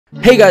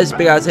Hey guys,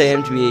 Big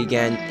Outside MTV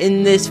again.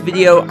 In this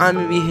video, I'm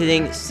going to be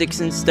hitting Sticks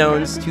and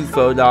Stones to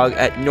Pho Dogg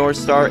at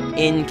Northstar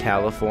in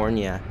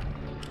California.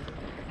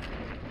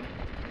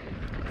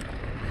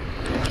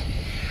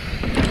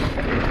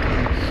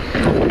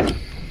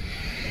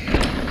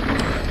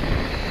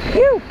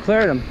 Phew,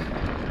 cleared him.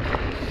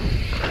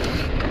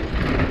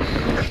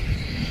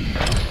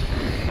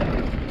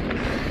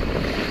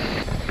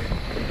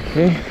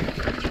 Okay.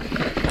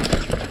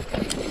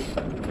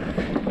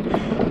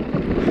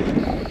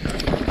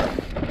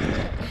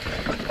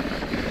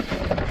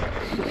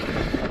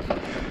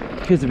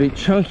 Here's a big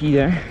chunky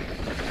there.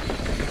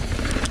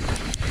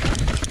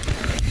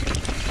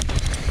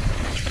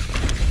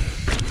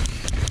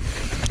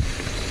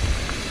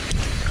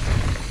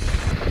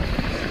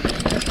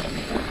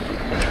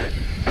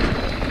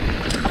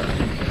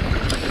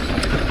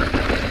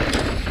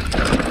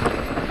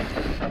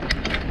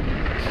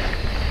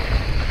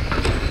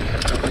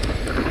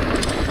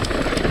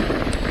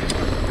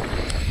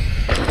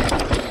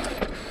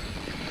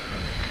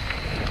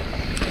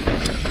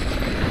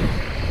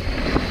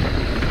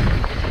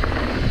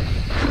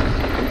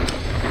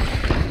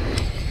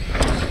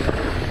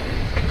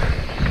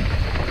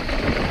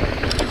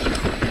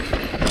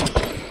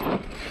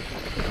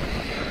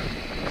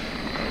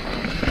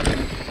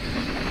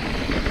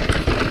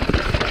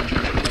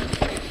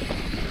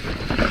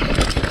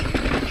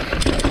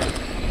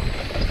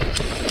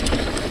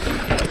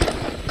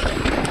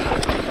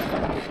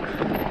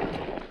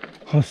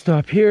 I'll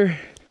stop here,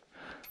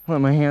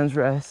 let my hands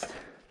rest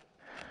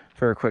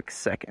for a quick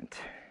second.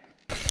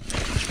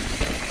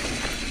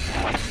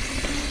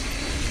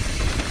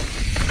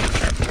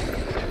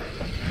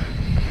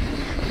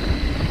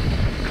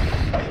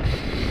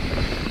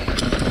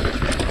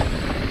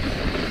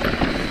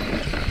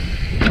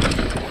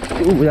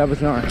 Ooh, that was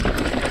gnarly.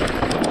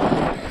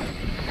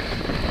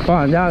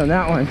 Bottomed out on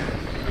that one.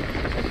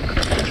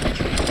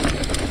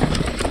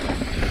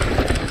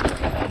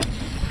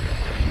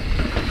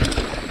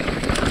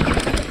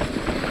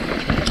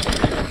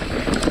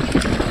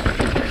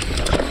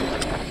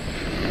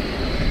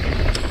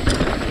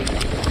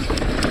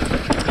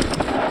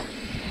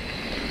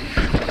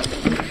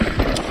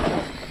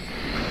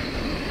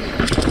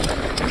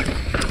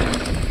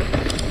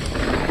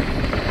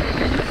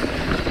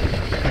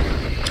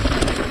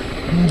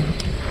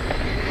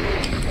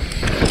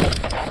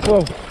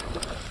 Whoa,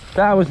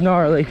 that was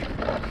gnarly.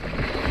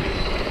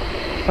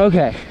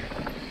 Okay,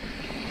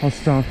 I'll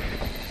stop.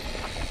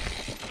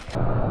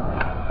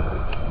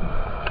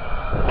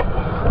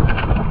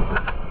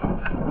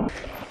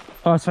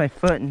 Lost my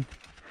foot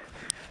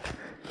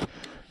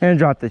and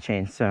dropped the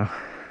chain, so.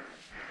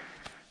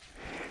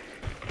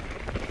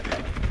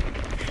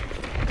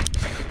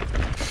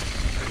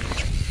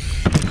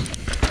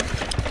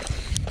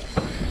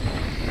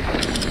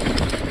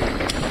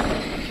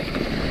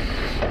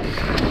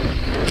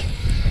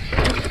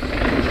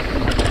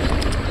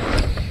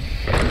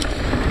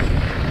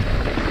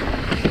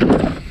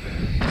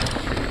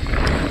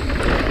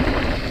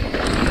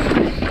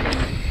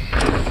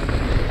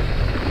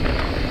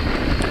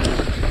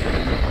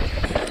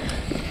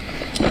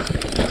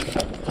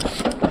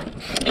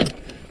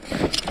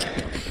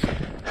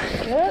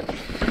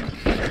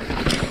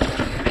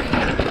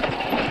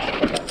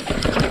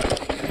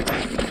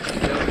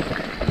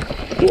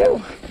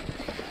 Ew.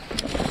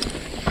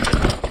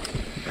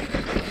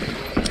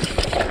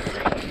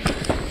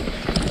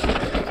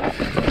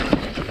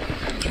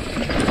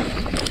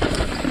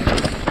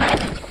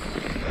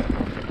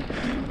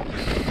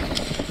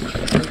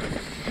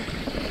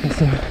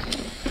 It's a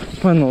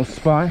fun little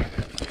spot.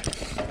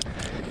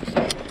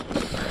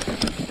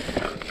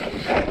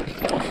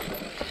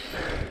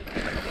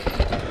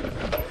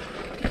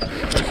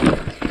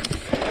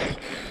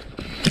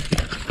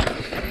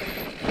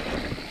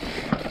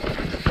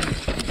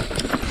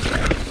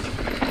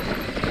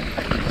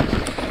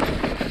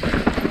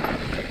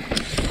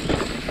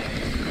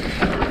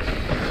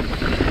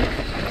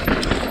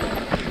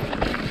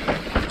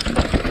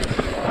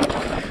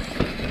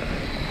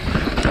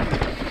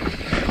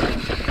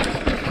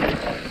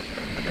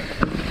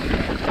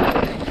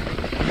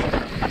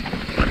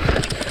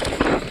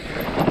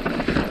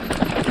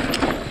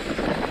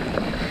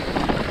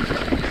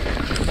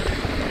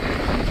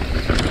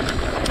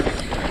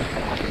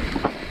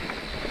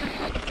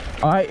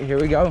 All right, here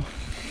we go.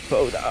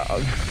 Pho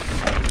Dogg.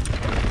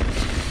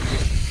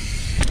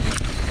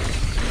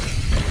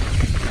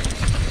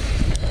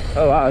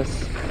 Oh wow,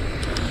 it's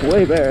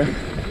way better.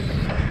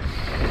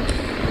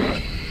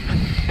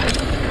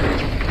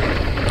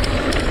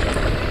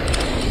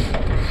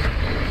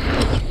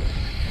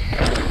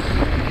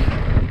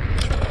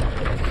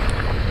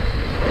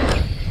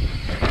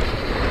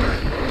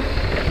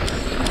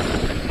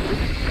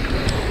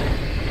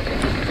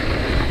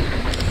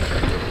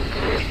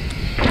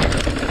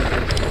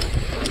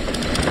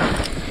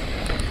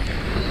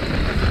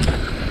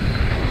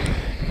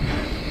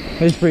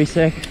 It's pretty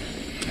sick.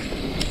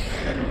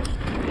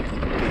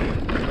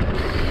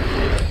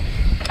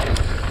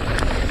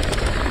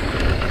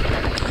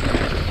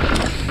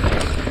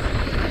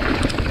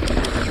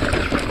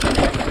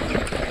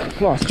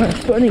 Lost my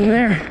footing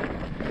there.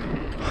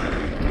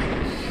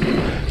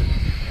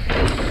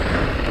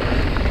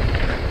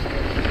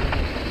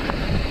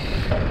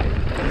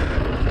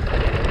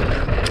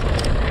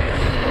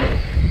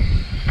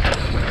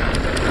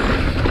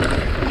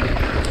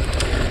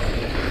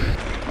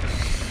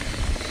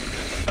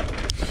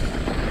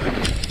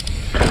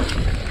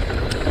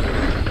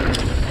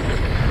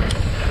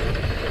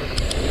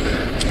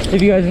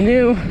 If you guys are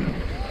new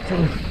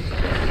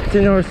to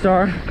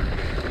Northstar,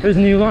 there's a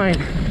new line.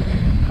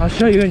 I'll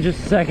show you in just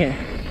a second.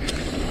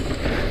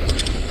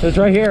 So it's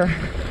right here.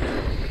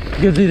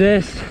 You go do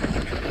this.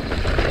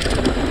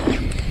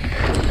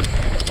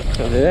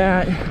 Go do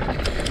that.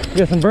 You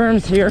got some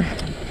berms here.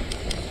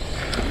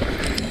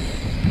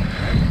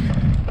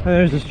 And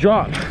there's this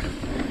drop.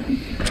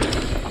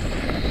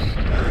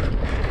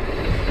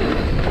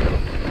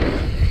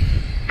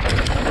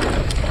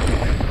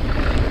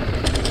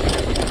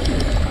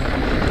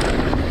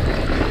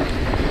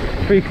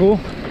 Pretty cool.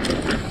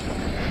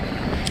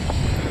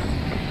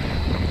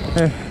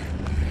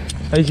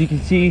 As you can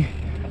see,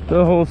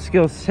 the whole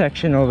skills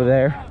section over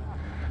there,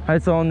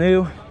 that's all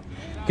new.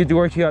 Good to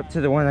work you up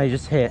to the one I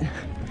just hit.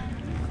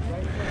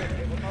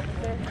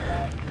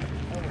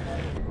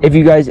 If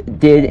you guys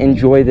did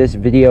enjoy this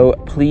video,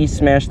 please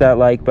smash that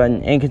like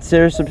button and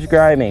consider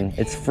subscribing.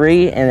 It's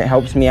free and it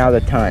helps me out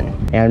a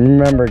ton. And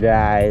remember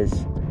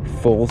guys,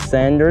 full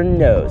send or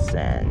no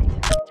send.